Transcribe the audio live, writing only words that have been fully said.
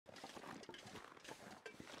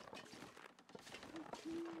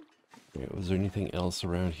Right, was there anything else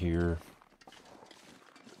around here?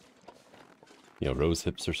 You know, rose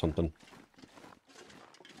hips or something?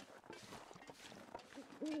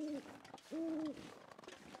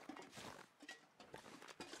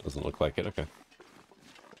 Doesn't look like it, okay.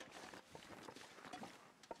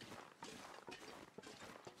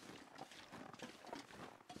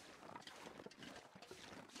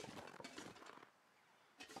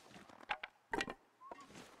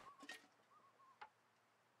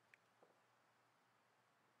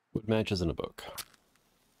 Wood matches in a book.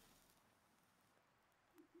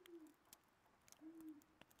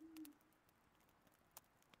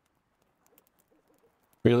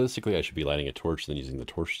 Realistically, I should be lighting a torch, then using the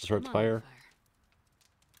torch to start the fire.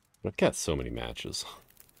 But I've got so many matches.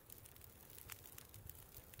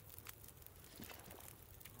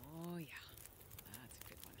 Oh yeah, that's a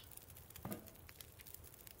good one.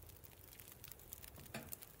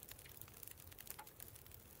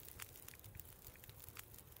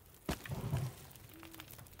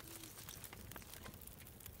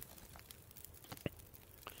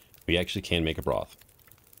 We actually can make a broth.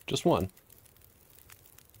 Just one.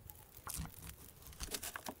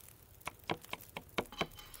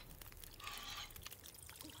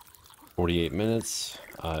 $48.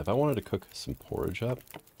 If I wanted to cook some porridge up,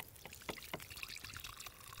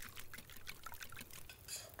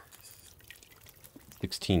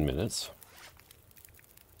 $16.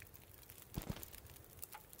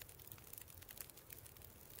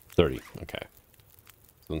 $30. Okay.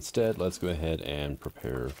 So instead, let's go ahead and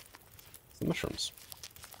prepare some mushrooms.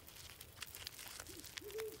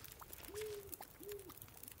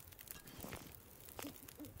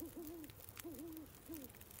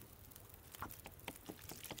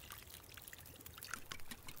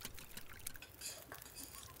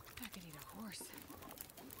 I could eat a horse.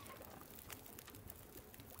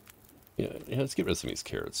 Yeah, let's get rid of some of these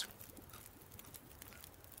carrots.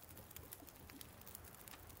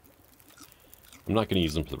 I'm not going to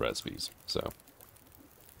use them for the recipes, so.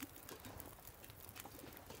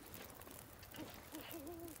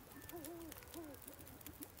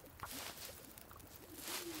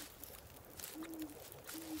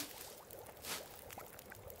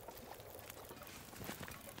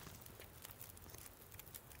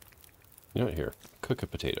 You know what, here, cook a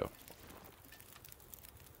potato.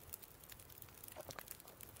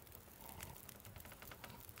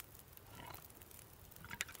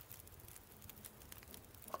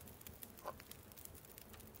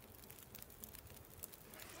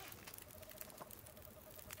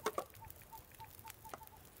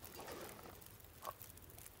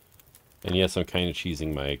 And yes, I'm kind of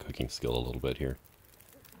cheesing my cooking skill a little bit here.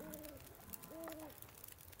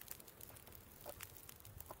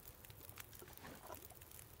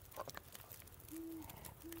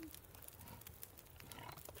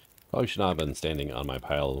 Probably should not have been standing on my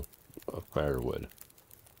pile of firewood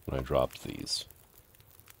when I dropped these.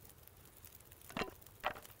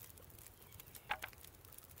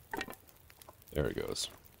 There it goes.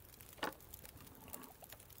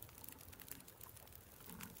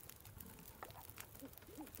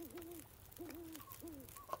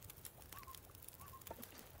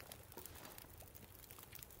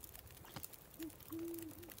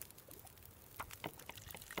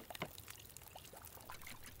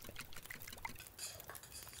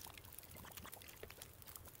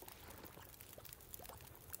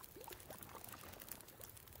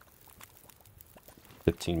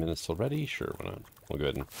 $15 till ready? Sure, why not? We'll go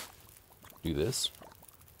ahead and do this.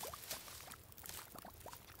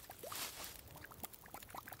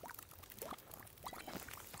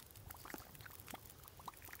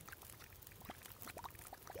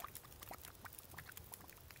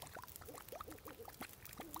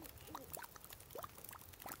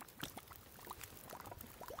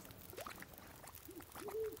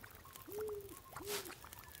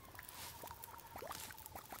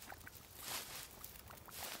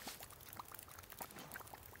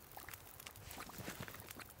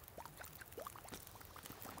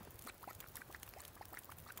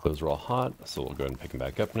 Those are all hot, so we'll go ahead and pick them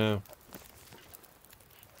back up now.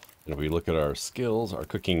 And if we look at our skills, our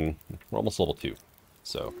cooking, we're almost level 2.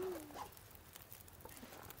 So.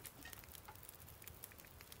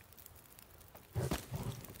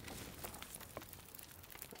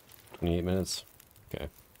 $28. Okay.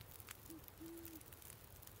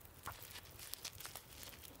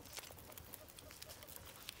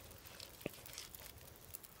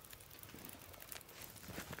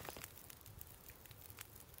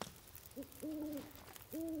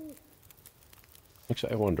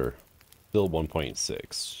 Actually, I wonder. Still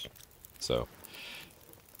 1.6. So,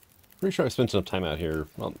 pretty sure I spent enough time out here,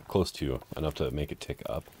 well, close to enough to make it tick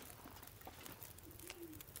up.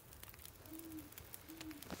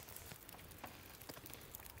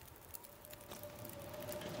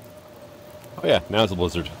 Oh yeah, now it's a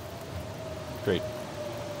blizzard. Great.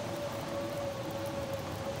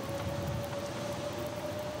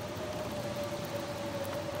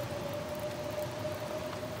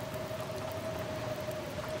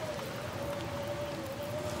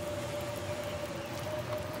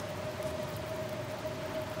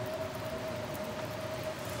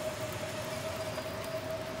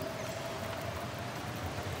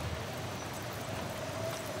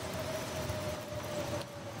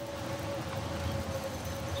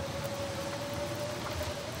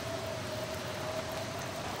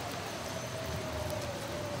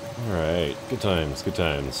 Alright, good times, good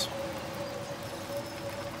times.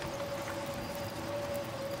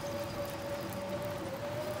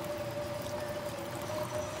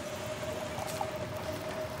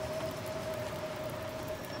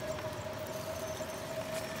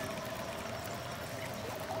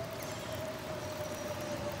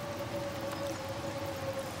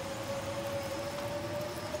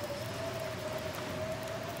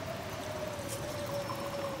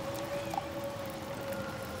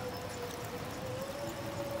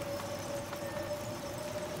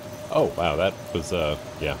 Oh, wow, that was,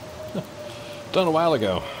 yeah. Done a while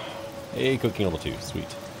ago. Hey, cooking level 2, sweet.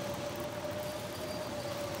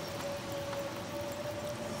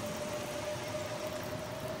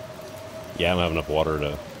 Yeah, I don't have enough water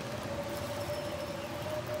to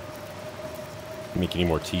make any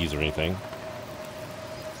more teas or anything.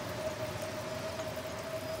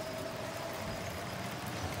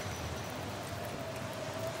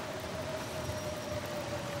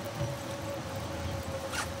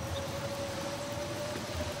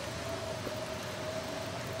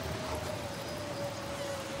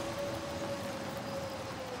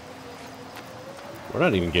 We're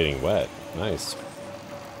not even getting wet. Nice.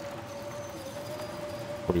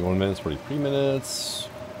 41 minutes, 43 minutes.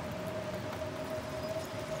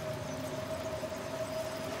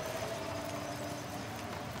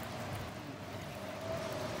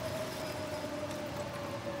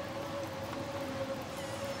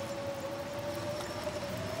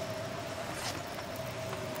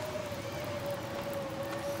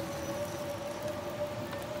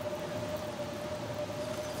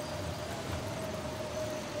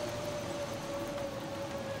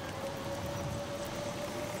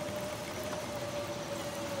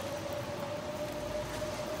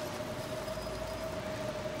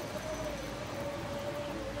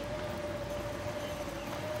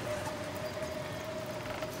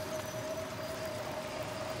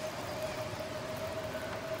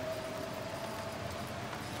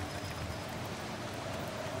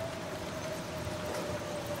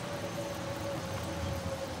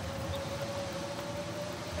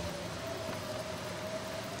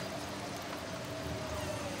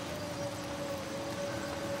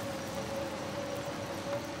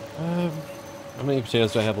 How many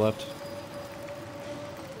potatoes do I have left?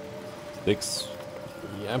 6.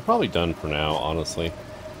 Yeah, I'm probably done for now, honestly.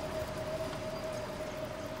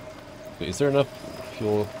 Is there enough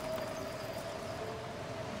fuel?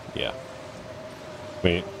 Yeah. I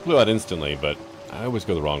mean, it blew out instantly, but I always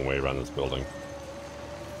go the wrong way around this building.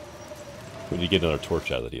 We need to get another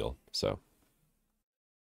torch out of the deal, so.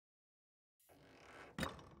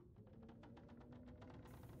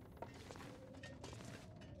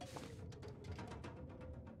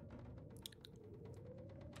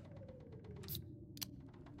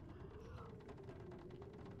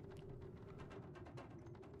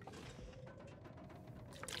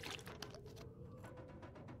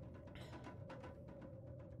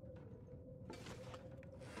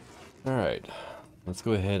 Alright, let's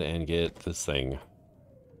go ahead and get this thing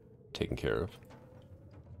taken care of.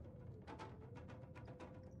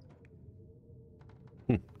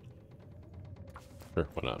 Sure,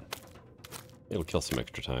 why not? It'll kill some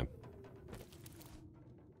extra time.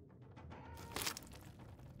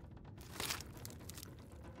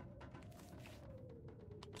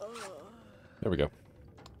 There we go.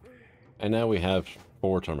 And now we have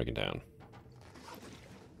 4 ptarmigan down.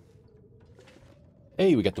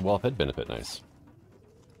 Hey, we got the wall head benefit, nice.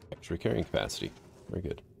 Extra carrying capacity. Very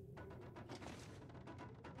good.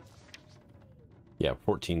 Yeah,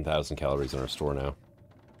 14,000 calories in our store now.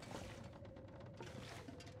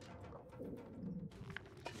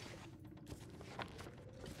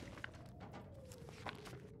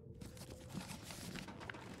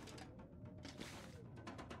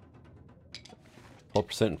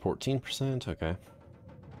 %, and 14%, okay.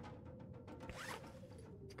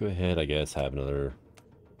 Let's go ahead, I guess, have another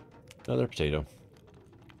potato.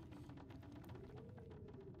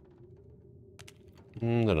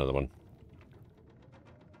 Another one.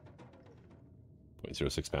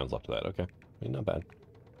 0.06 pounds left of that, okay. I mean, not bad.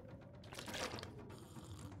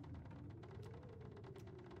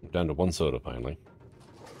 down to 1 soda finally.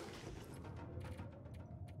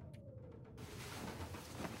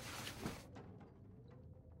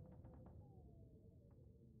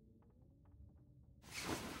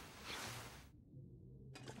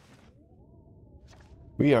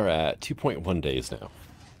 We are at 2.1 days now.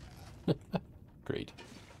 Great.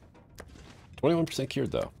 21%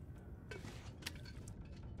 cured, though.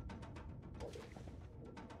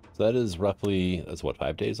 So that is roughly, that's what,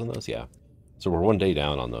 5 days on those? Yeah. So we're 1 day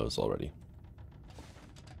down on those already.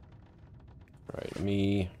 All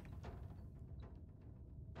right,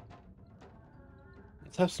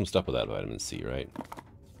 let's have some stuff with that vitamin C, right?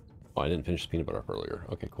 Oh, I didn't finish the peanut butter up earlier.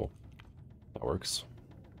 Okay, cool. That works.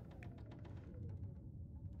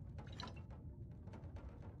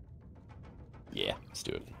 Yeah, let's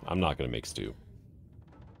do it. I'm not going to make stew.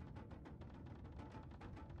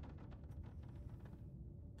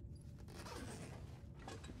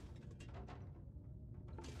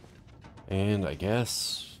 And I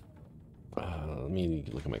guess, let me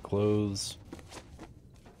look at my clothes.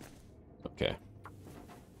 Okay.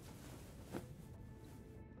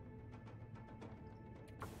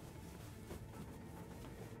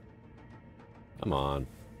 Come on.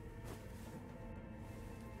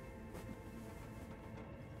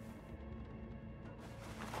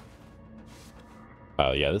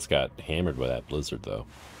 Oh yeah, this got hammered by that blizzard though.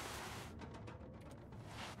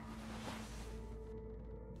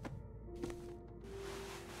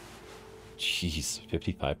 Jeez,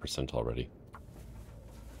 55% already.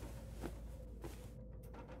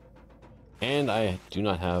 And I do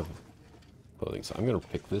not have clothing, so I'm going to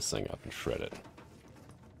pick this thing up and shred it.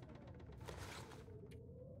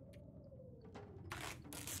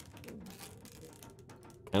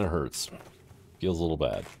 Kind of hurts. Feels a little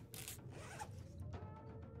bad.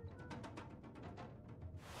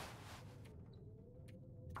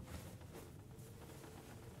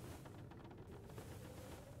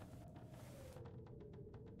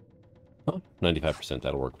 Oh, 95%,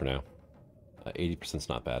 that'll work for now. 80%'s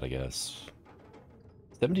not bad, I guess.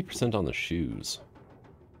 70% on the shoes.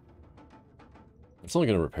 It's only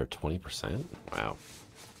going to repair 20%? Wow.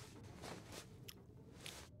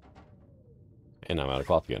 And I'm out of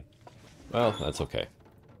cloth again. Well, that's okay.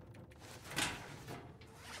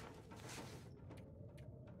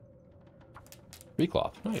 Free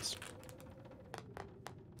cloth, nice.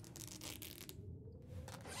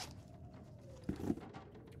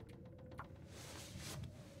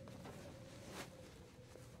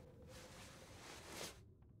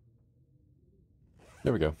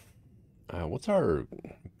 There we go. What's our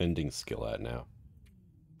bending skill at now?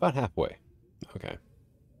 About halfway. Okay.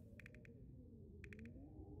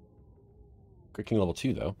 Cooking level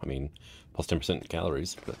 2, though. I mean, plus 10%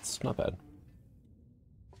 calories. That's not bad.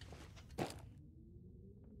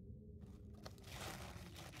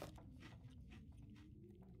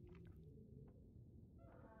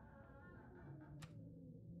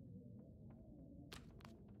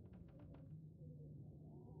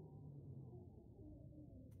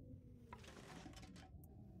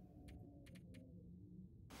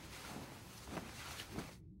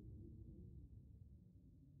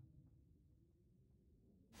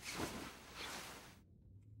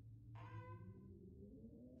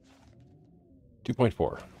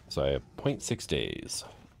 .4. So I have 0.6 days.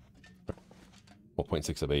 Well,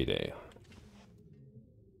 0.6 of a day.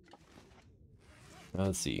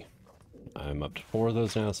 Let's see. I'm up to 4 of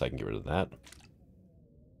those now, so I can get rid of that.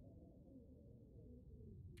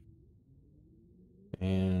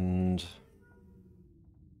 And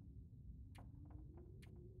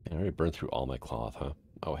I already burned through all my cloth, huh?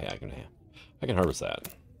 Oh, hey, I can harvest that.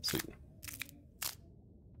 Sweet.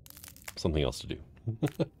 Something else to do.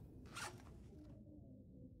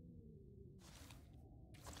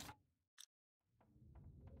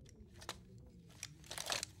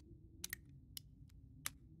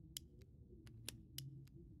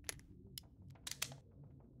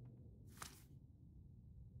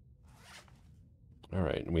 All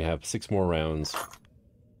right, and we have 6 more rounds.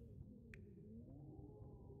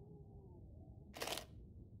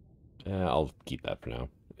 I'll keep that for now.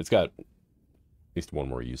 It's got at least 1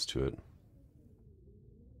 more use to it.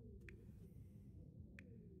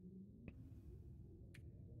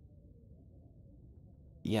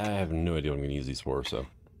 Yeah, I have no idea what I'm going to use these for, so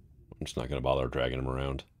I'm just not going to bother dragging them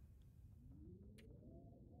around.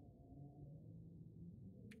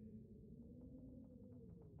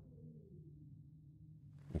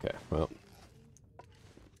 Okay, well.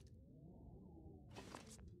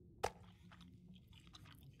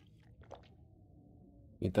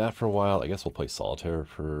 Eat that for a while. I guess we'll play solitaire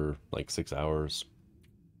for like 6 hours.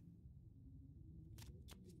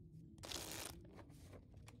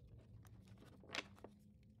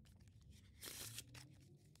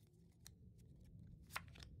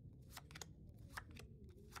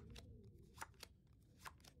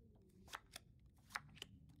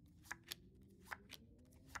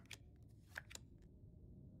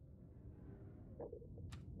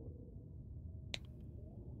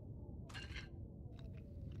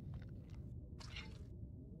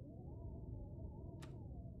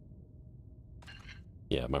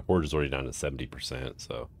 Yeah, my forge is already down to 70%,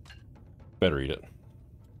 so better eat it.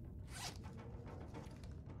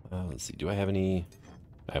 Let's see, do I have any?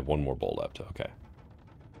 I have one more bowl left, okay.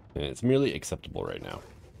 And it's merely acceptable right now.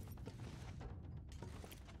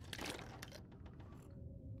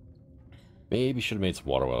 Maybe should have made some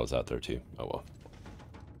water while I was out there too. Oh well.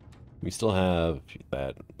 We still have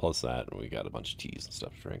that, plus that, and we got a bunch of teas and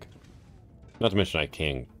stuff to drink. Not to mention I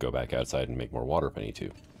can go back outside and make more water if I need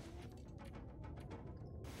to.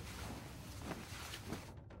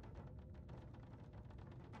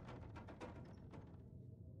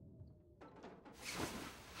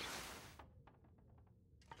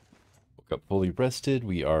 Woke up fully rested.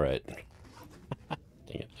 We are at... Dang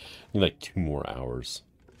it. Need like 2 more hours.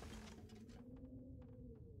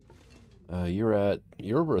 You're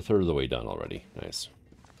over a third of the way done already. Nice.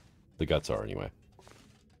 The guts are anyway.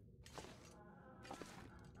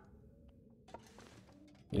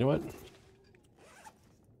 You know what?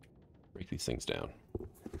 Break these things down.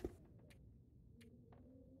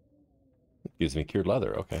 Gives me cured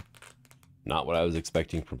leather. Okay. Not what I was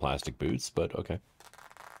expecting from plastic boots, but okay.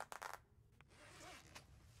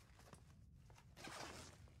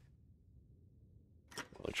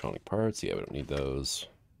 Electronic parts. Yeah, we don't need those.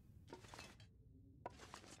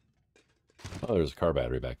 Oh, there's a car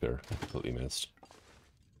battery back there. I completely missed.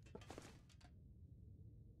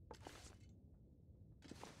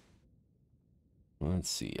 Let's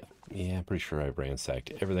see. Yeah, I'm pretty sure I've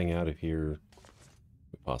ransacked everything out of here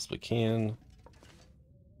we possibly can.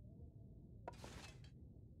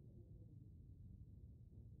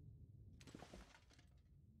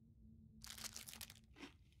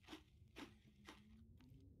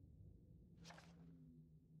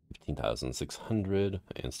 $15,600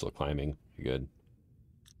 and still climbing. You're good.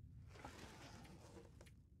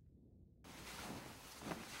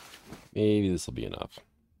 Maybe this will be enough.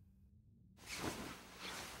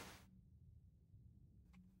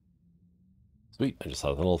 Sweet, I just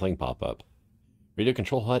saw the little thing pop up. Radio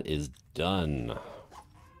control hut is done.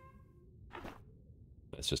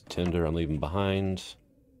 That's just tinder I'm leaving behind.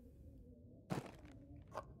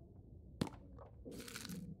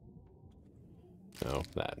 No,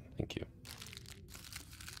 that. Thank you.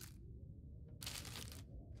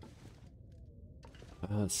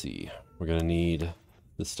 Let's see. We're gonna need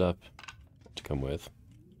this stuff to come with.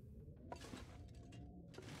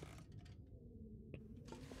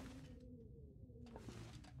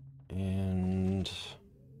 And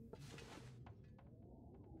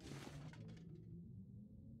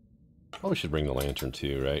probably should bring the lantern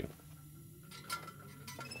too, right?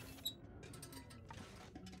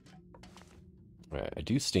 Right, I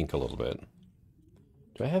do stink a little bit.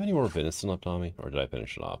 Do I have any more venison left on me, or did I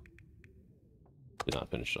finish it off? Did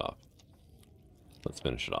not finish it off. Let's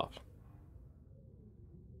finish it off.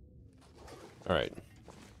 All right.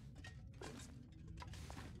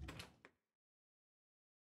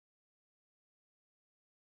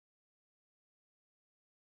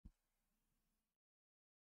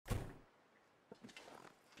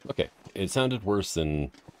 Okay, it sounded worse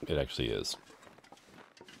than it actually is.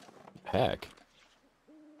 Heck.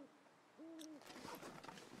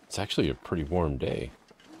 It's actually a pretty warm day.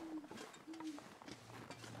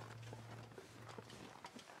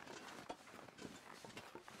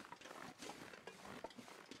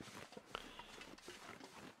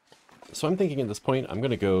 So I'm thinking at this point, I'm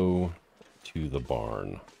going to go to the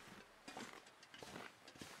barn.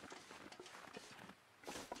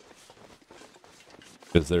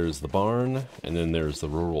 Because there's the barn, and then there's the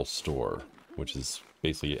rural store, which is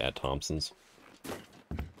basically at Thompson's.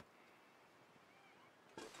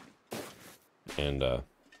 And it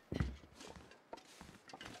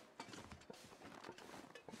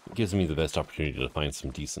gives me the best opportunity to find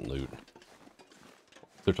some decent loot.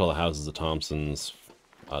 Search all the houses at Thompson's.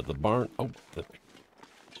 The barn... Oh, the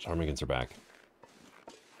ptarmigans are back.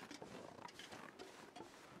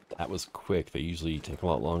 That was quick. They usually take a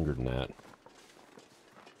lot longer than that.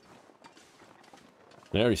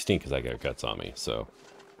 And I already stink because I got guts on me, so...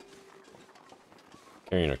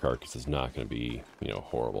 carrying a carcass is not going to be, you know,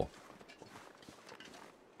 horrible.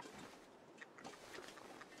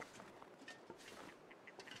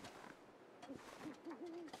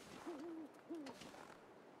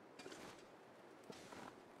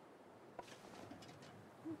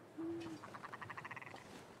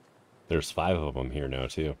 There's 5 of them here now,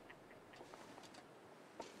 too.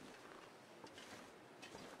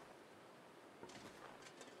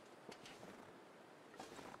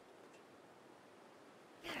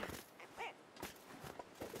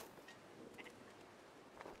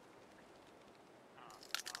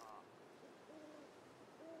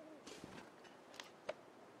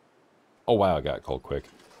 Oh wow, I got cold quick.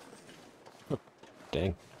 Huh,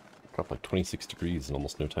 dang. Dropped like 26 degrees in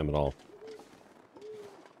almost no time at all.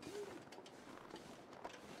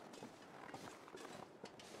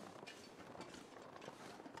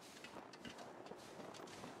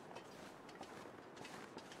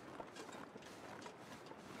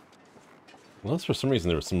 Unless for some reason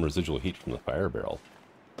there was some residual heat from the fire barrel,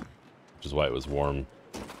 which is why it was warm.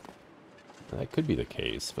 That could be the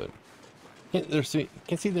case, but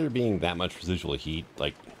can't see there being that much residual heat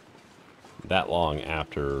like that long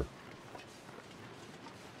after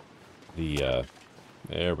the.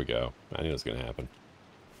 There we go. I knew it was going to happen.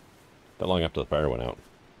 That long after the fire went out.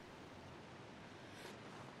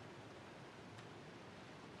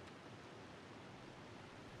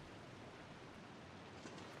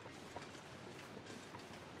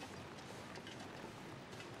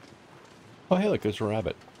 Oh, hey, look, there's a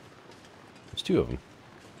rabbit. There's two of them.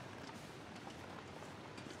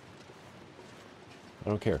 I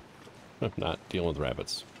don't care. I'm not dealing with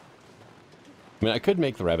rabbits. I mean, I could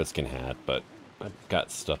make the rabbit skin hat, but I've got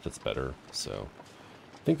stuff that's better, so...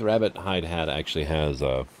 I think the rabbit hide hat actually has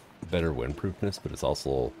better windproofness, but it's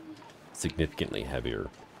also significantly heavier.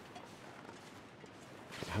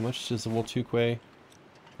 How much does the wool toque weigh?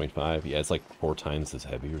 0.5? Yeah, it's like 4 times as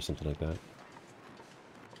heavy or something like that.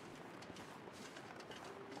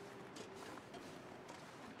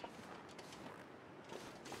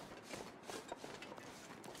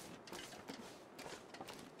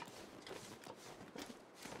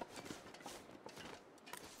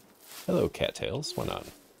 Hello, cattails. Why not?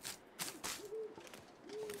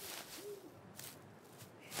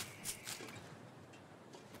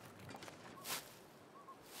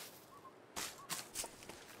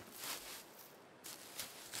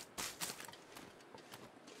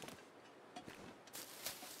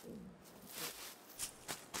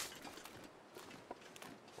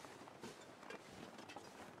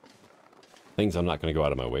 Things I'm not going to go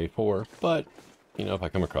out of my way for, but, you know, if I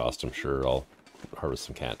come across them, sure, I'll harvest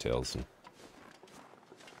some cattails and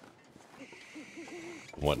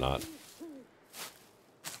whatnot.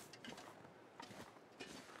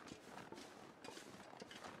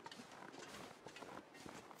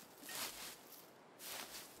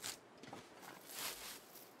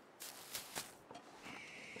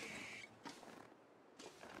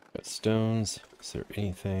 Got stones. Is there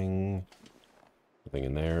anything? Nothing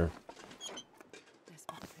in there.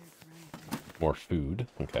 More food.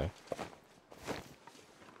 Okay.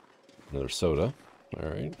 Another soda.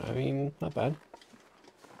 Alright. I mean, not bad.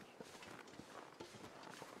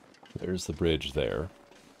 There's the bridge there.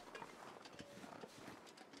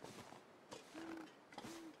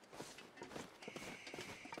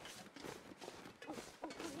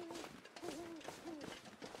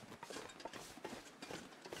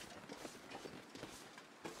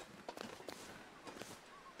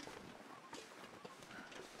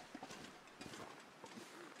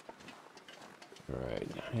 Alright,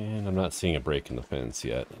 and I'm not seeing a break in the fence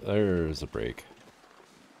yet. There's a break.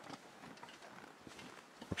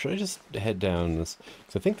 Or should I just head down this?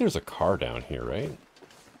 Because I think there's a car down here, right?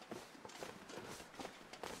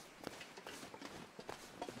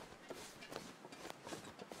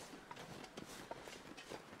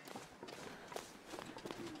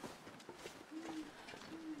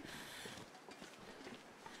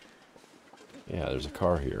 Yeah, there's a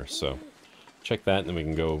car here, so check that and then we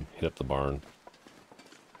can go hit up the barn.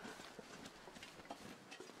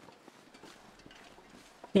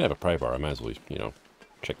 We can have a pry bar, I might as well, you know,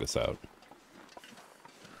 check this out.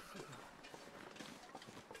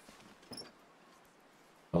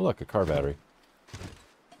 Oh look, a car battery.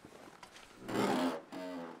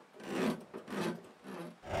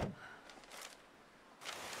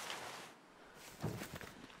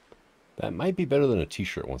 That might be better than a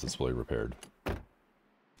t-shirt once it's fully repaired.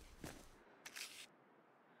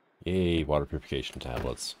 Yay, water purification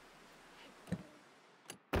tablets.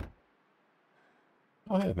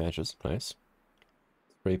 Oh, I have matches. Nice.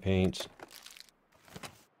 Spray paint.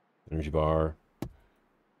 Energy bar.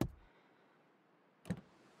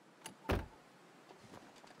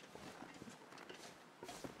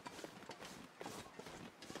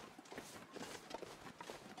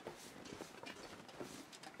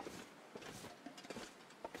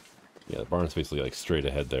 Yeah, the barn's basically like straight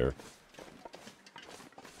ahead there.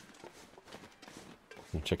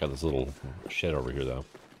 Check out this little shed over here, though.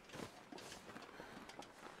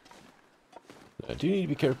 I do need to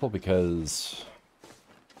be careful because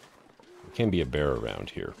there can be a bear around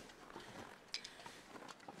here.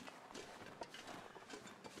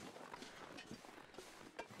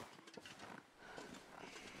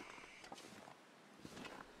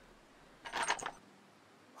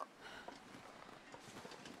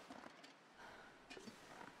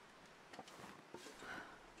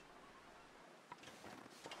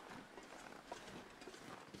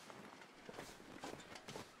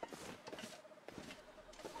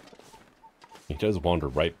 does wander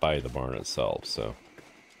right by the barn itself, so...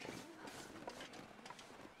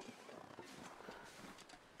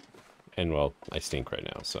 And, well, I stink right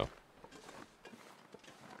now, so...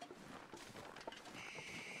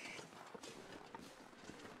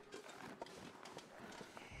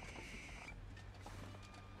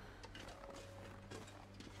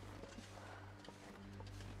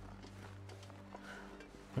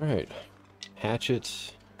 Alright.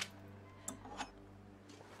 Hatchet.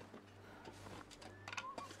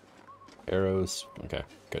 Arrows. Okay,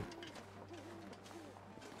 good.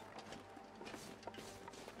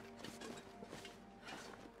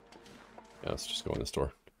 Yeah, let's just go in the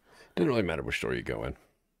store. Didn't really matter which store you go in.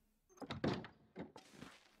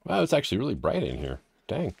 Wow, it's actually really bright in here.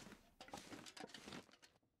 Dang.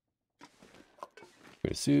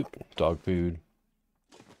 Food, soup, dog food.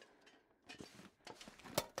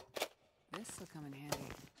 This will come in handy.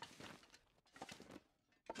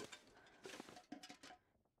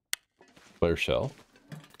 Flare shell.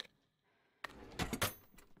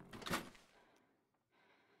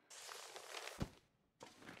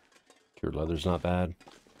 Cured leather's not bad.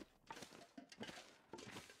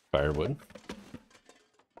 Firewood.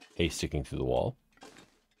 Hay sticking through the wall.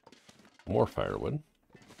 More firewood.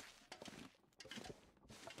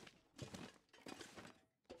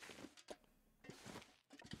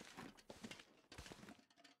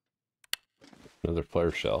 Another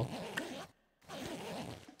flare shell.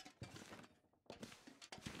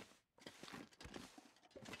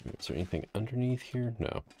 Is there anything underneath here?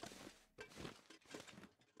 No.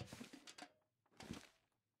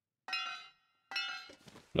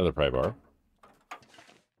 Another pry bar.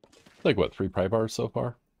 Like what, 3 pry bars so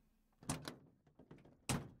far?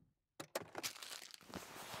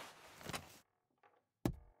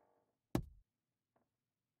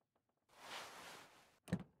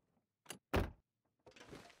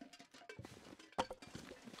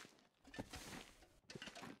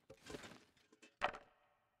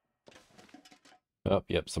 Oh,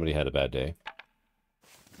 yep, somebody had a bad day.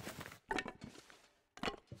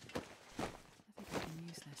 I think I can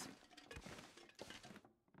use this.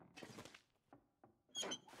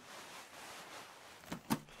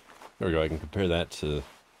 There we go, I can compare that to...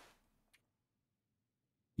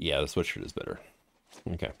 Yeah, the sweatshirt is better.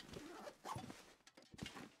 Okay.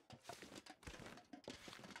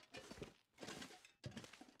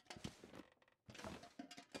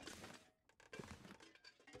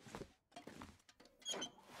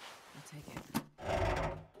 I'll take it.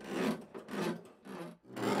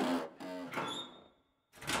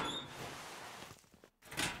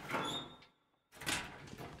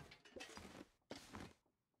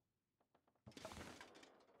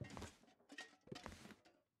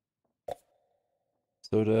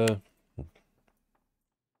 Soda.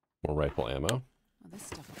 More rifle ammo. Well, this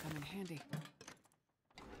stuff will come in handy.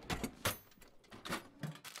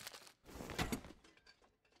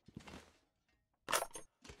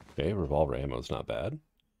 Okay, revolver ammo is not bad.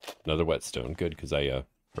 Another whetstone, good, because I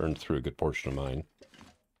burned through a good portion of mine.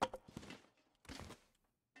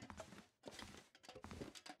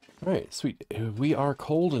 Alright, sweet. We are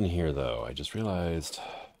cold in here, though. I just realized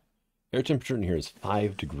air temperature in here is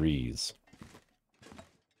 5 degrees.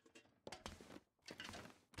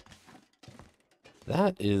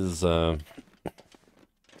 That is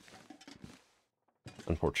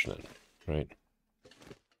unfortunate, right?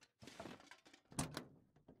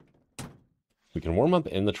 We can warm up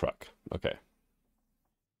in the truck. Okay.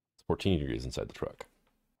 It's 14 degrees inside the truck.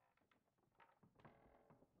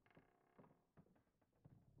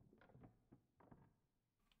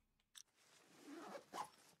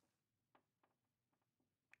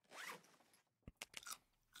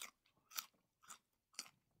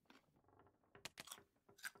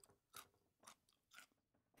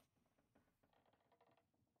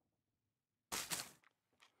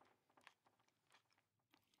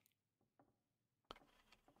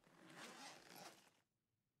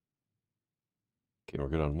 Okay, we're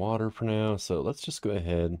good on water for now, so let's just go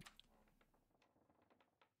ahead.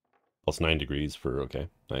 Plus 9 degrees for, okay,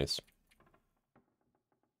 nice.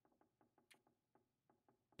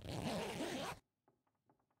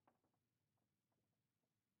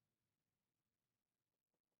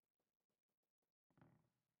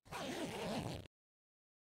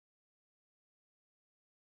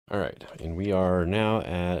 All right, and we are now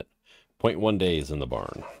at 0.1 days in the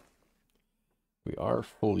barn. We are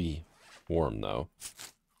fully warm, though.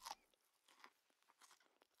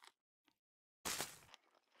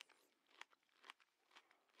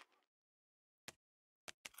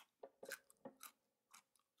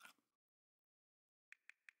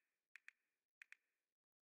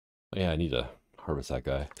 Yeah, I need to harvest that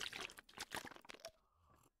guy.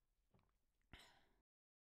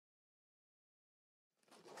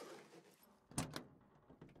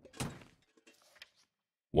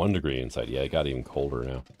 1 degree inside. Yeah, it got even colder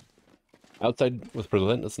now. Outside with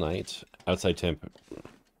Relentless Night, outside temp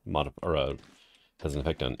has an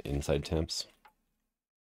effect on inside temps.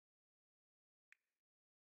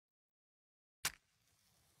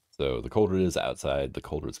 So the colder it is outside, the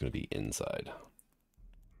colder it's going to be inside.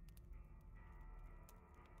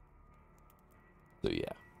 So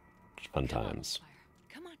yeah, fun times.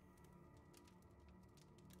 Come on.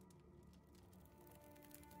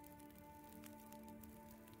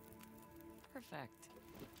 Perfect.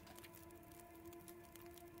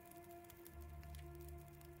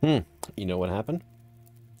 You know what happened?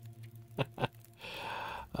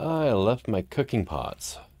 I left my cooking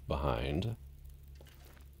pots behind.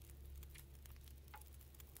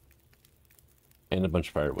 And a bunch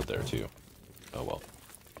of firewood there too. Oh well.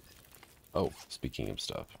 Oh, speaking of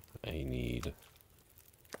stuff, I need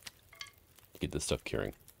to get this stuff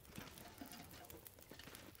curing.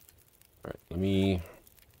 Alright, let me...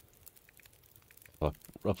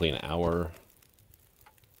 roughly an hour.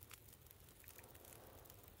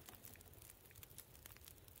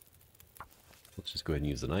 Let's just go ahead and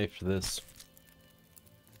use the knife for this.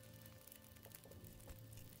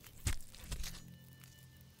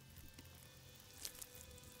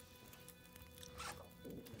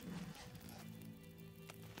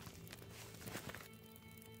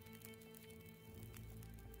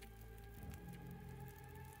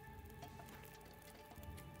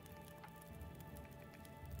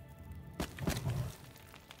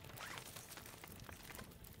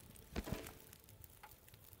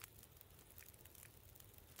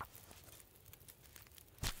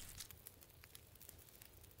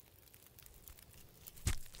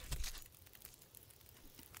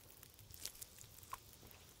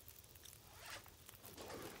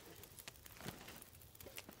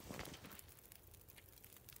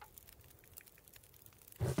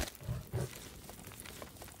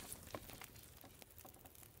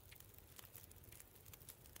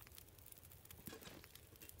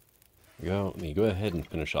 Let me go ahead and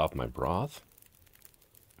finish off my broth.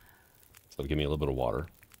 So it'll give me a little bit of water.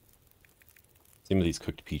 Same with these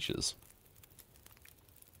cooked peaches.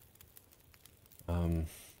 And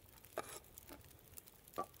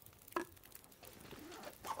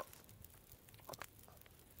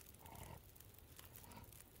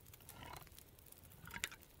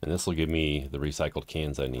this will give me the recycled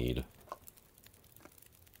cans I need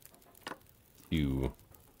to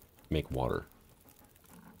make water.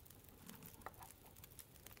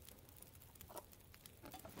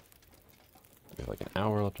 We have like an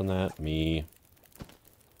hour left on that.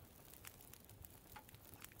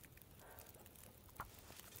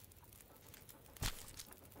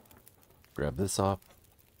 Grab this off.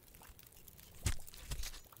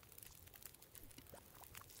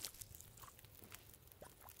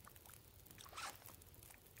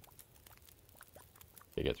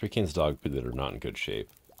 I got 3 cans of dog food that are not in good shape.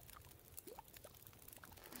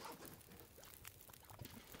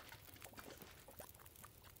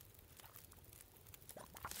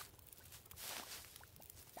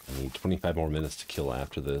 I need 25 more minutes to kill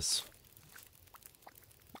after this.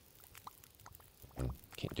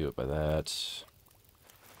 Can't do it by that.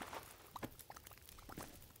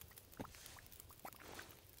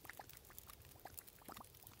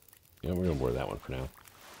 Yeah, we're gonna wear that one for now.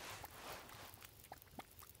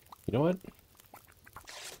 You know what?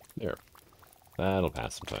 There. That'll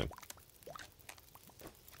pass some time.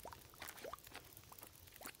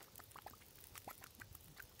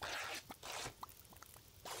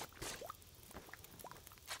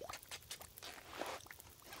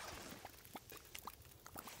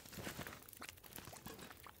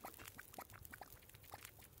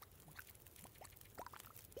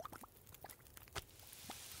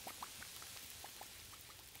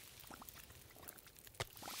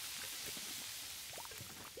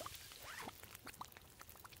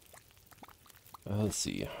 Let's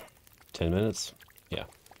see. 10 minutes? Yeah.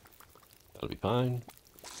 That'll be fine.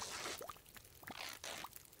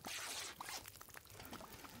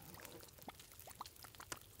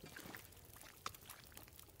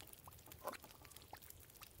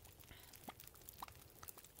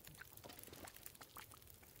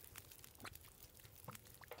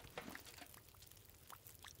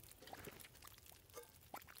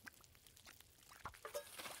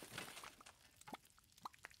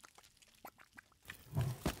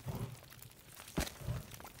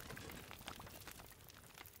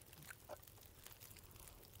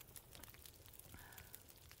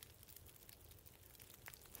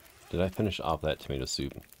 Did I finish off that tomato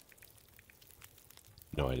soup?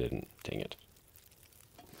 No, I didn't. Dang it.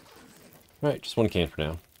 Alright, just 1 can for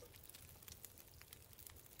now.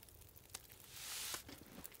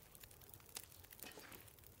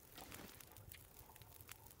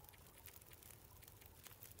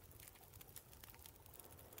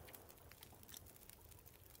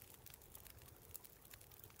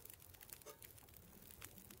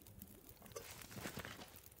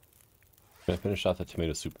 Can I finish off the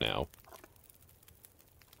tomato soup now?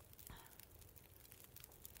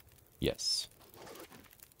 Yes.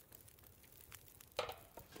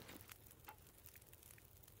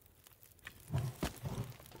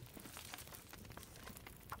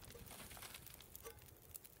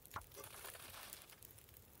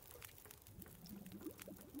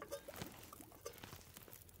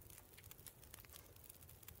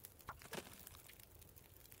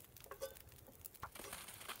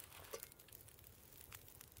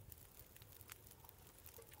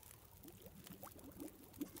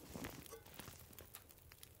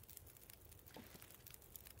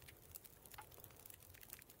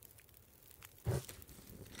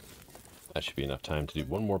 That should be enough time to do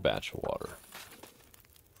one more batch of water.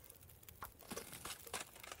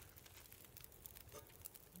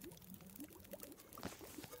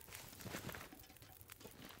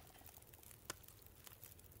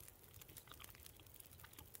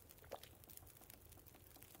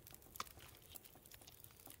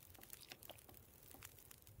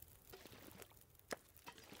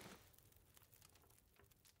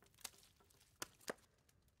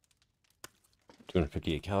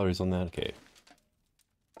 $258 calories on that. Okay.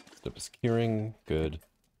 Step is curing. Good.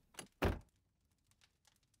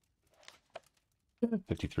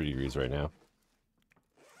 53 degrees right now.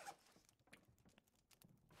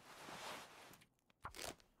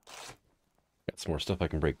 Got some more stuff I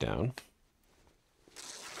can break down.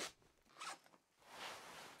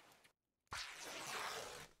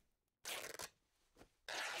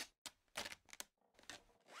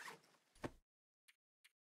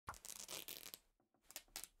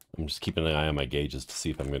 I'm just keeping an eye on my gauges to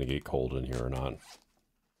see if I'm going to get cold in here or not.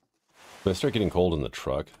 If I start getting cold in the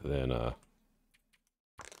truck, then,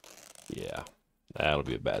 yeah, that'll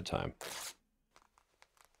be a bad time.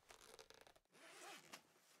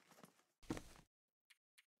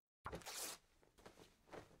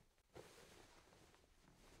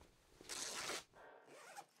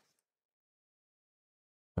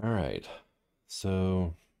 All right,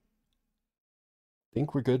 so I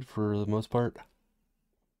think we're good for the most part.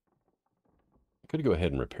 I could go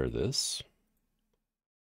ahead and repair this.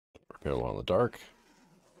 Repair along the dark.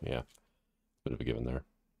 Yeah, bit of a given there.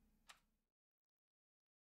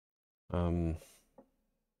 Okay,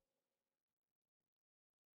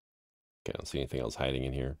 I don't see anything else hiding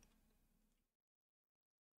in here.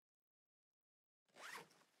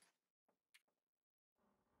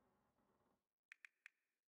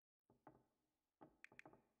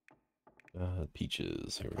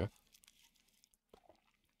 Peaches, here we go.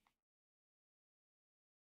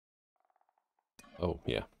 Oh,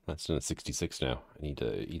 yeah, that's done at 66 now. I need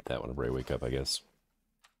to eat that whenever I wake up, I guess.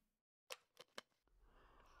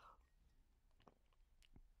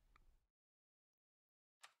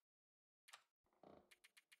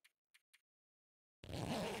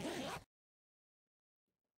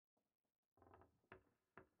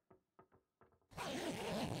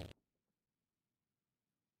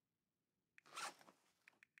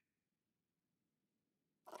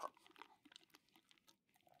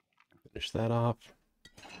 Finish that off.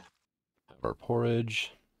 Have our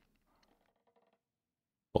porridge.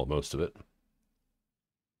 Well, most of it.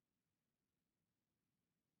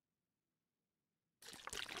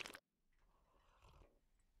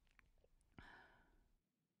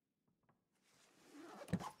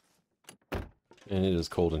 And it is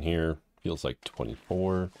cold in here. Feels like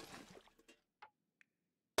 24.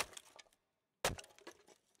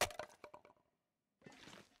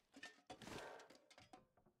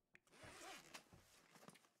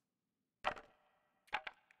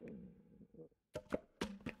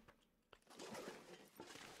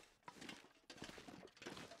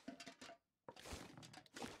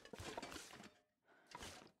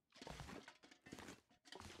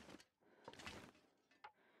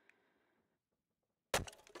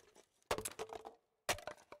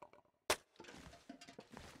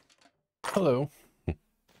 Hello. That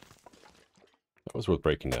was worth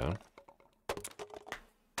breaking down.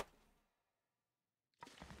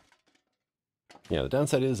 Yeah, the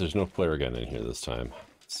downside is there's no flare gun in here this time,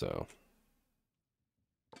 so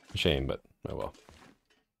shame, but oh well.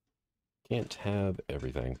 Can't have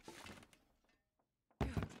everything.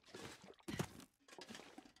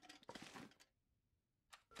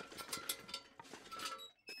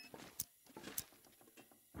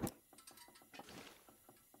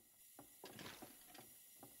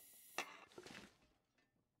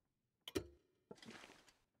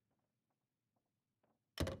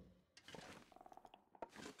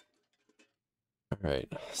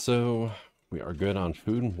 Alright, so we are good on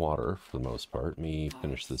food and water for the most part. Let me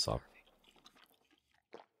finish this off.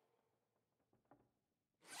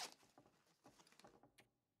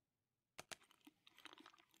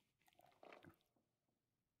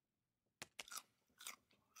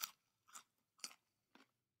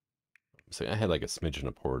 So I had like a smidgen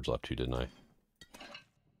of porridge left too, didn't I?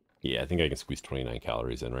 Yeah, I think I can squeeze 29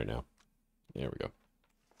 calories in right now. There we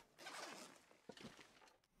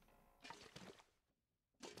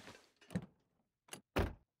go.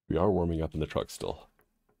 We are warming up in the truck still.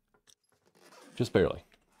 Just barely,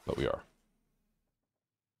 but we are.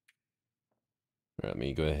 All right, let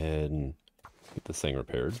me go ahead and get this thing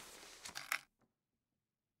repaired.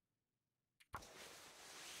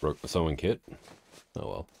 Broke the sewing kit. Oh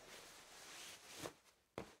well.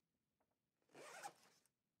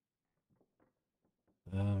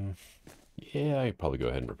 Yeah, I'd probably go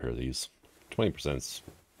ahead and repair these. 20%'s,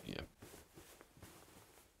 yeah.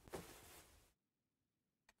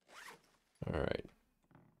 Alright.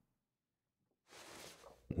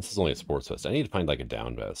 This is only a sports vest. I need to find like a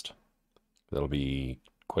down vest. That'll be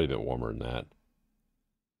quite a bit warmer than that.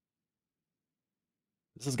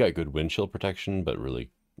 This has got good wind chill protection, but really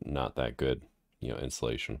not that good,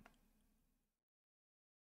 insulation.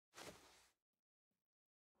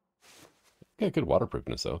 Got good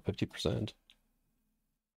waterproofness though, 50%.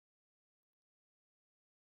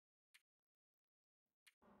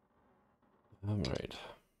 Alright.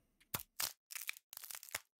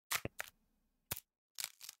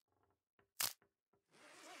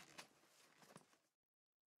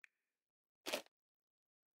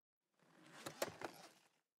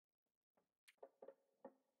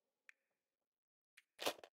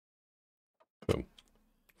 Boom.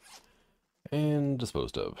 And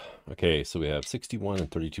disposed of. Okay, so we have 61 and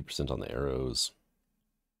 32% on the arrows.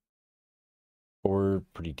 4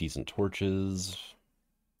 pretty decent torches.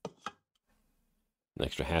 An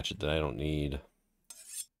extra hatchet that I don't need.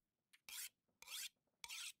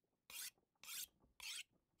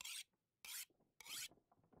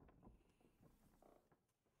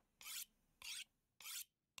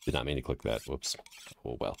 Did not mean to click that. Whoops.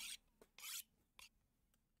 Oh well.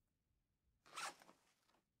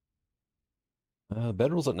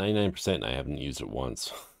 Bedroll's at 99% and I haven't used it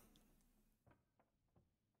once.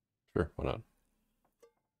 Sure, why not?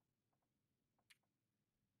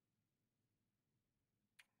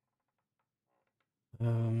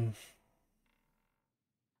 Um,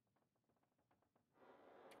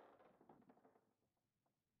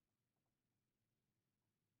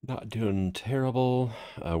 Not doing terrible.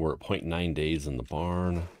 We're at 0.9 days in the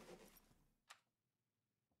barn.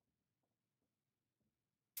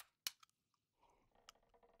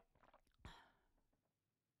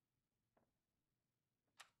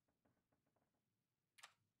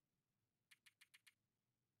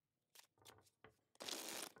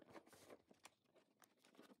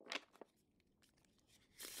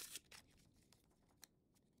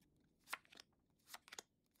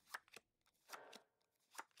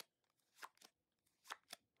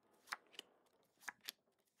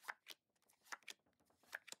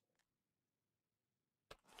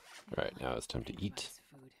 All right, now it's time to eat.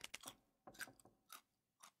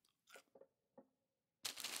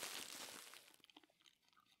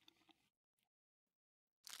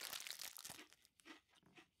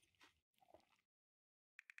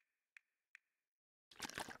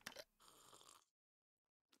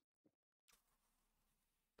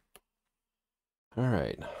 All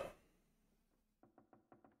right.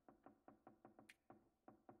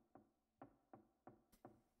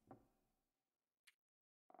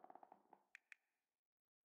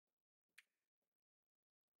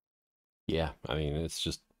 Yeah, I mean, it's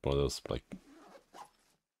just one of those, like,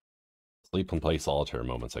 sleep and play solitaire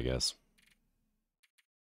moments, I guess.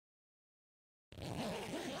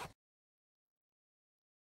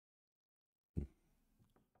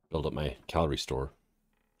 Build up my calorie store.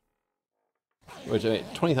 Which,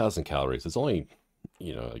 20,000 calories. It's only,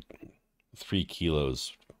 like 3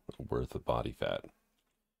 kilos worth of body fat.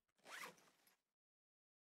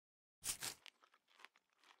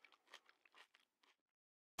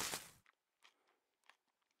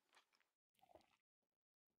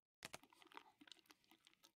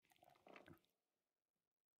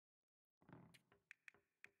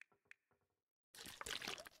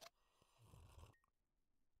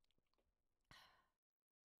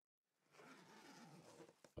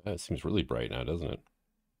 It seems really bright now, doesn't it?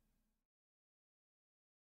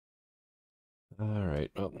 All right,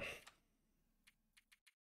 well.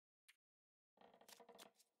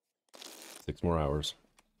 6 more hours.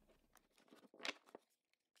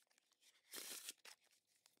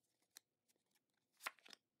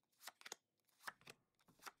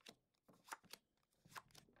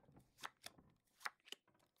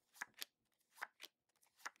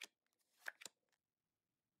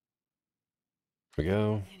 Here we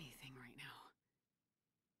go. Anything right now.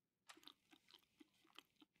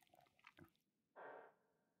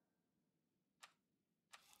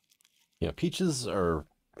 Yeah, peaches are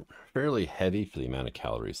fairly heavy for the amount of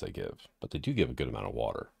calories they give, but they do give a good amount of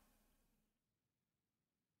water.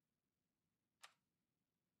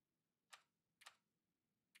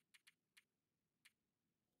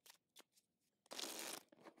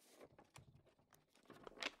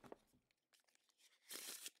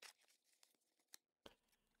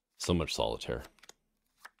 So much solitaire.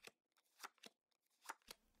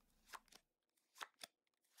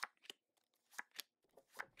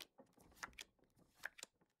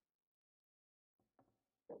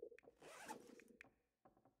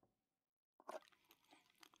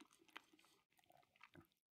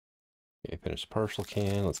 Okay, finished partial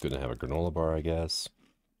can. Let's go and have a granola bar, I guess.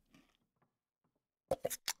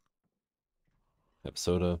 Have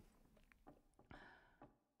soda.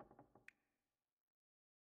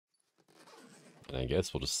 And I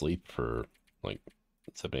guess we'll just sleep for like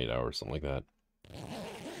 7, 8 hours, something like that.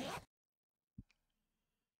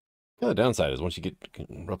 Yeah, the downside is once you get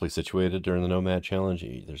roughly situated during the Nomad challenge,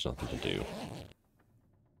 there's nothing to do.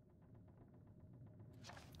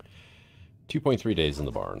 2.3 days in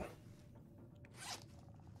the barn.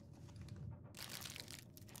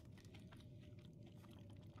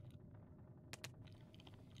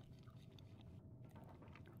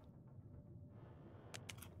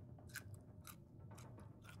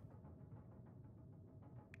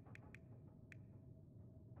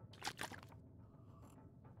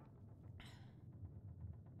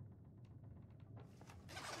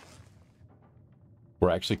 We're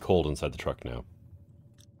actually cold inside the truck now.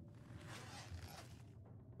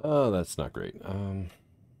 Oh, that's not great.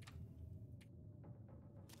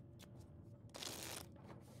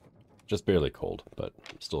 Just barely cold, but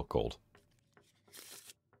still cold.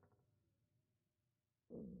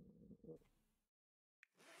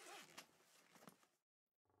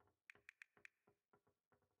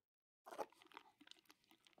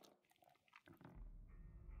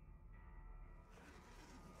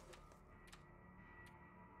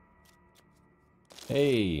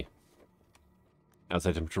 Hey!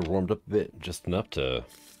 Outside temperature warmed up a bit, just enough to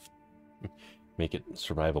make it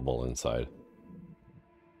survivable inside.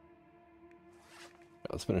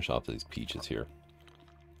 Let's finish off these peaches here.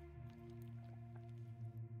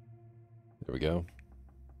 There we go.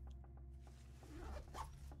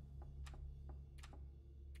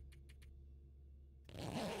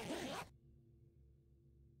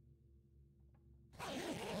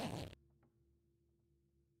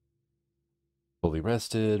 Fully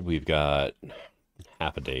rested. We've got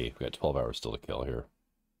half a day. We've got 12 hours still to kill here.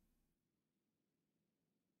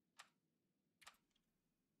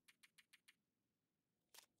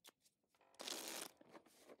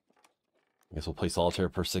 I guess we'll play solitaire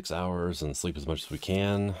for 6 hours and sleep as much as we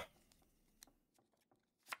can.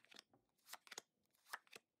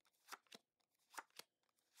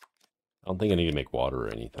 I don't think I need to make water or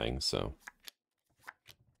anything, so.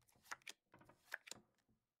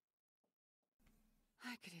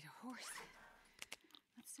 I could eat a horse.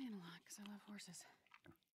 That's saying a lot because I love horses.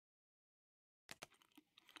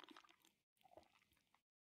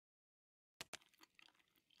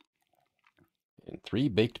 And 3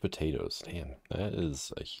 baked potatoes. Damn, that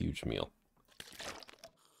is a huge meal.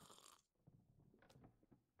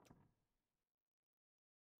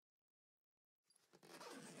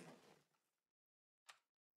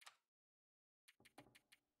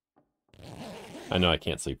 I know I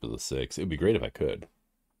can't sleep with the 6. It would be great if I could.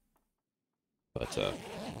 But,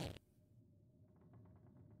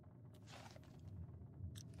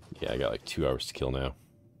 yeah, I got like 2 hours to kill now.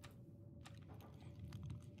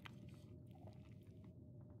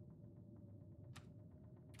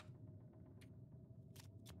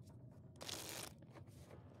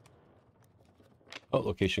 Oh,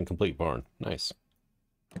 location complete barn. Nice.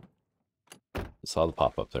 Saw the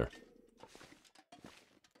pop-up there.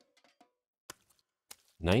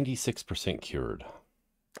 96% cured.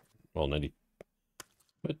 Well, 90...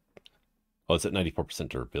 What? Oh, it's at 94%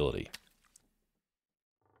 durability.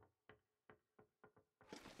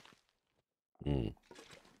 Hmm.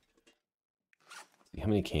 How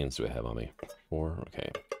many cans do I have on me? 4? Okay.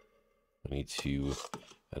 I need to...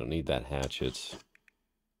 I don't need that hatchet.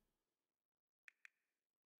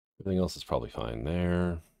 Everything else is probably fine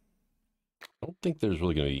there. I don't think there's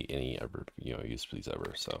really going to be any ever, use for these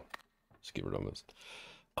ever, so just get rid of those.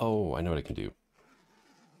 Oh, I know what I can do.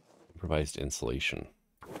 Improvised insulation.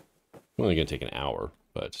 Only going to take an hour,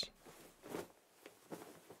 but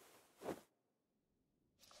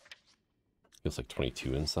feels like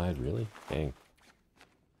 22 inside, really? Dang.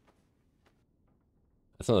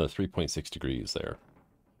 That's another 3.6 degrees there.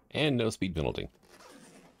 And no speed penalty.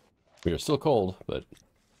 We are still cold, but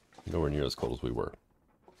nowhere near as cold as we were.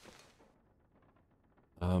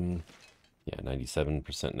 Yeah,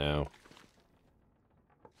 97% now.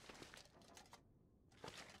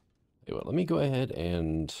 Okay, well, let me go ahead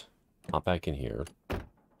and hop back in here. Be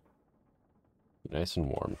nice and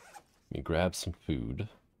warm. Let me grab some food.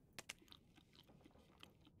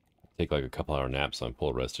 Take like a couple hour nap so I'm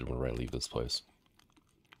full rested whenever I leave this place.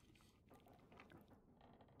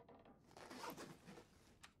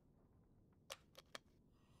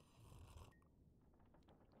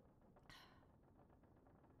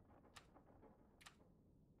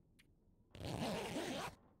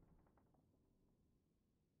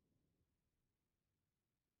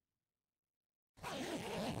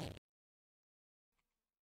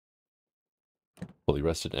 Fully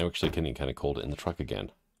rested, and I'm actually getting kind of cold in the truck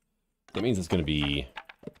again. That means it's going to be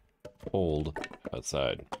cold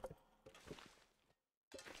outside.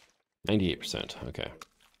 98%, okay.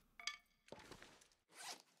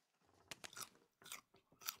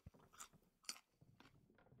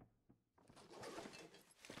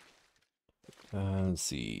 Let's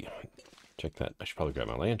see. Check that. I should probably grab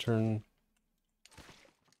my lantern.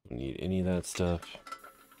 Don't need any of that stuff.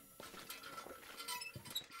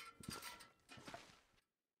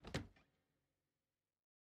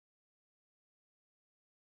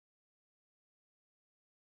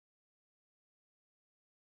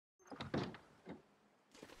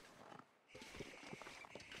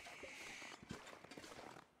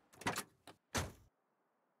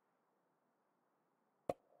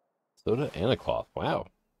 Soda and a cloth. Wow.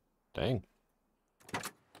 Dang.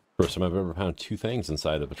 First time I've ever found two things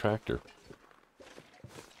inside of a tractor.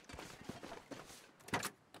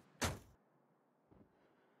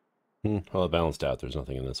 Well, it balanced out. There's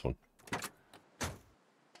nothing in this one.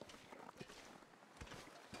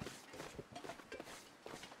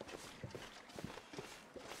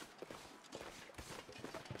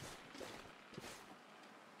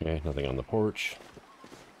 Okay, nothing on the porch.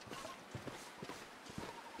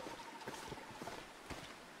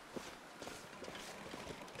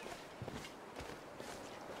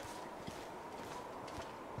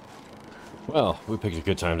 Well, we picked a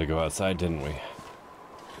good time to go outside, didn't we?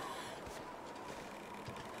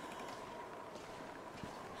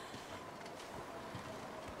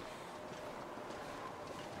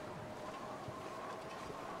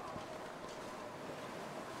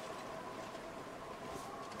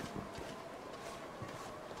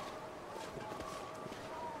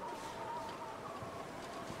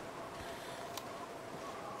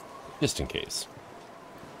 Just in case.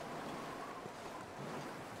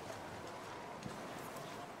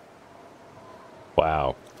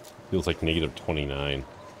 Wow. Feels like negative 29.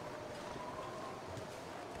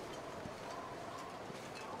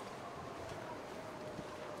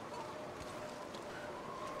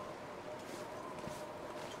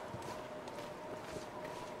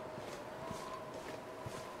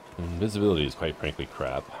 Visibility is quite frankly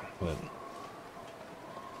crap, but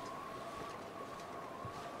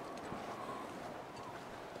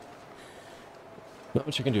not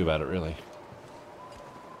much you can do about it, really.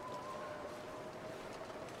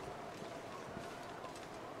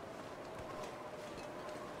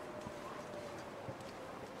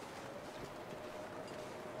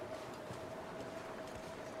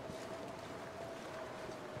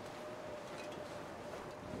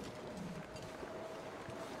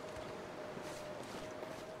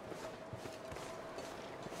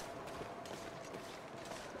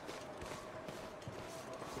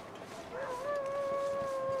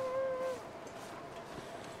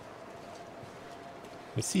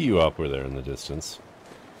 I see you up there in the distance.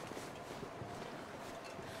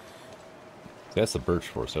 See, that's the birch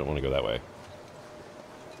forest. I don't want to go that way.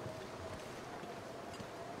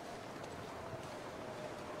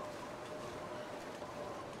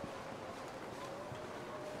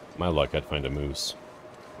 My luck, I'd find a moose.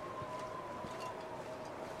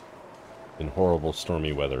 In horrible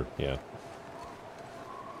stormy weather, yeah.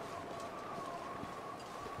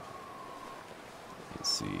 Let's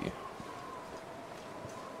see.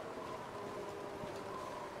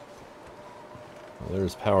 Well,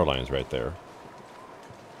 there's power lines right there.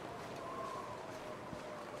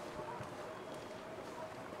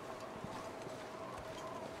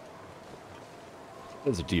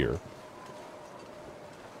 There's a deer.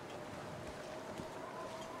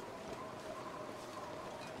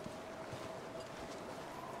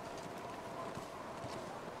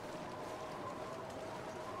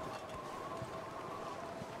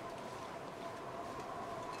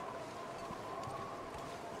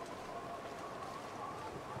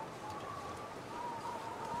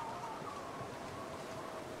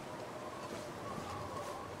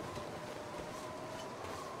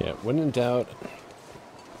 Yeah, when in doubt,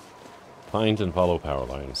 Find and follow power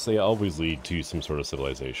lines. They always lead to some sort of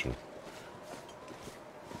civilization.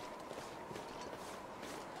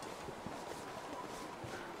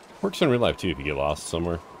 Works in real life too if you get lost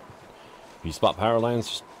somewhere. If you spot power lines,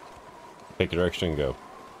 just pick a direction and go.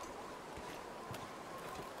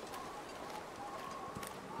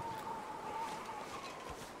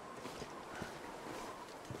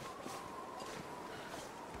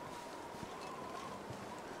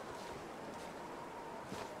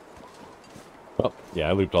 Oh, yeah,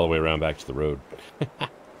 I looped all the way around back to the road.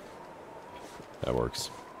 That works.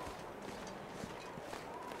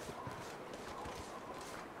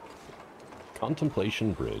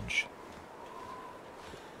 Contemplation Bridge.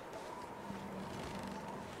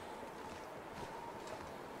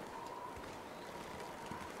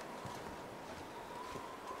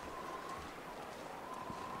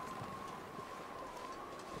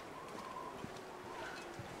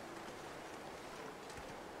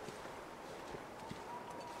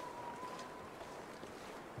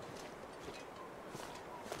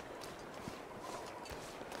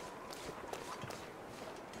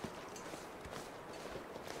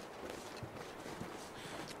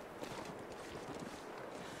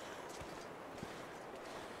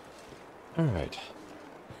 All right.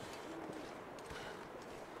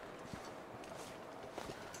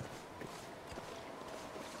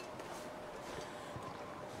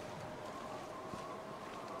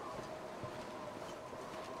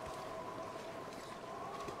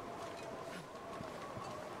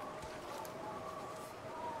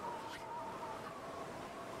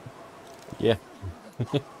 Yeah.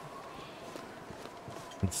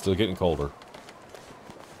 It's still getting colder.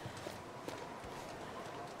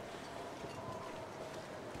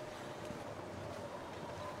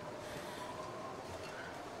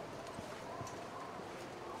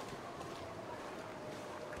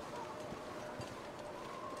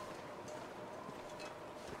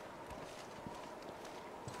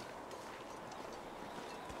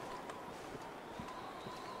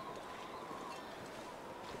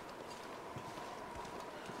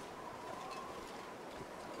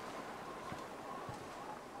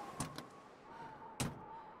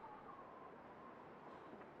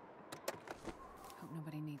 Hope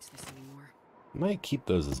nobody needs this anymore. Might keep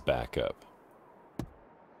those as backup.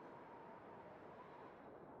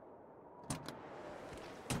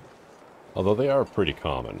 Although they are pretty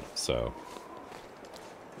common, so...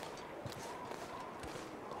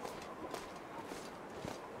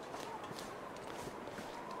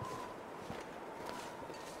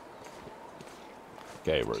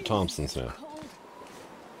 Okay, we're at Thompson's now.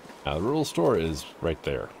 Now, the rural store is right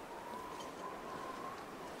there.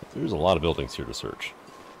 There's a lot of buildings here to search.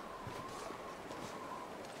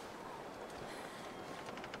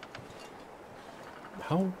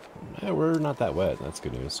 How? Yeah, we're not that wet. That's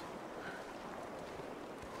good news.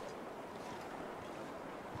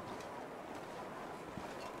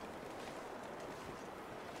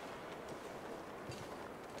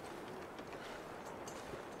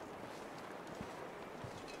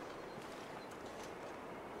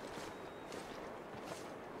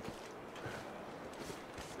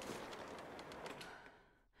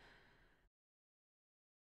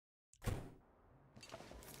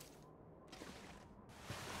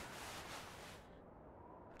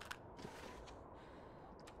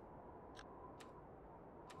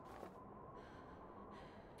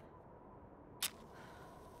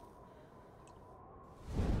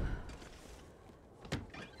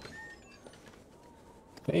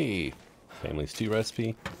 Hey, family stew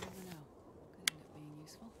recipe. Never know. Could end up being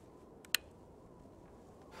useful.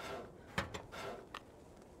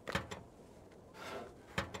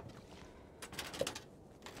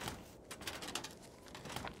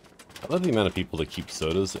 I love the amount of people that keep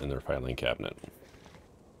sodas in their filing cabinet.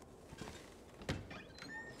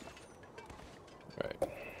 Alright,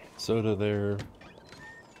 soda there.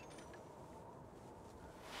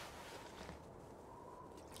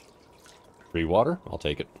 Free water? I'll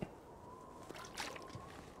take it.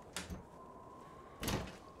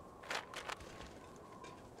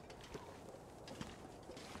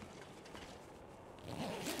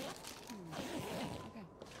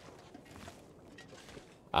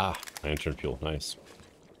 Ah, lantern fuel. Nice.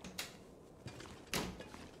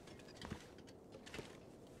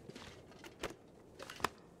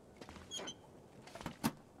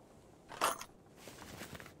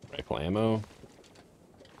 Rifle ammo.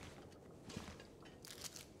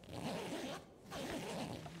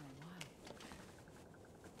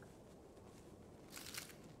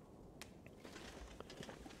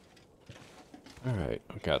 Alright,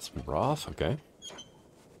 I got some broth, okay.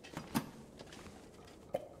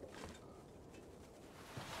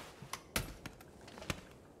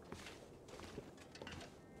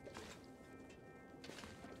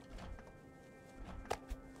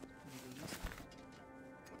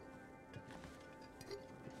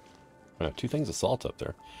 Oh, 2 things of salt up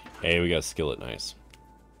there. Hey, we got a skillet, nice.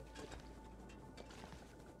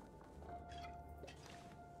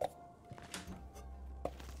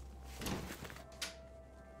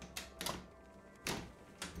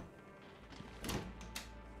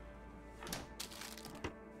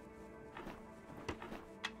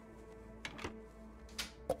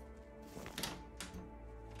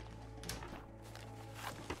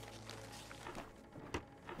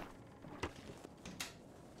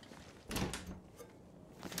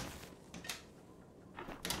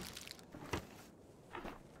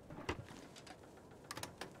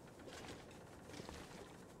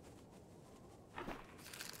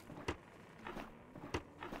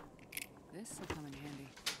 This will come in handy.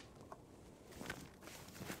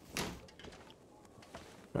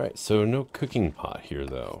 Alright, so no cooking pot here,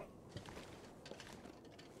 though.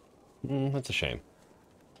 That's a shame.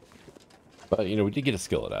 But, you know, we did get a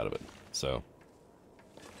skillet out of it, so...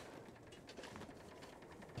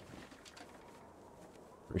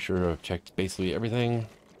 Pretty sure I've checked basically everything.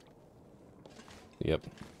 Yep.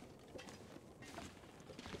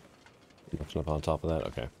 Nothing up on top of that?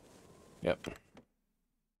 Okay. Yep.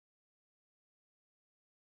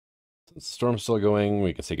 Since the storm's still going,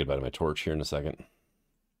 we can say goodbye to my torch here in a second.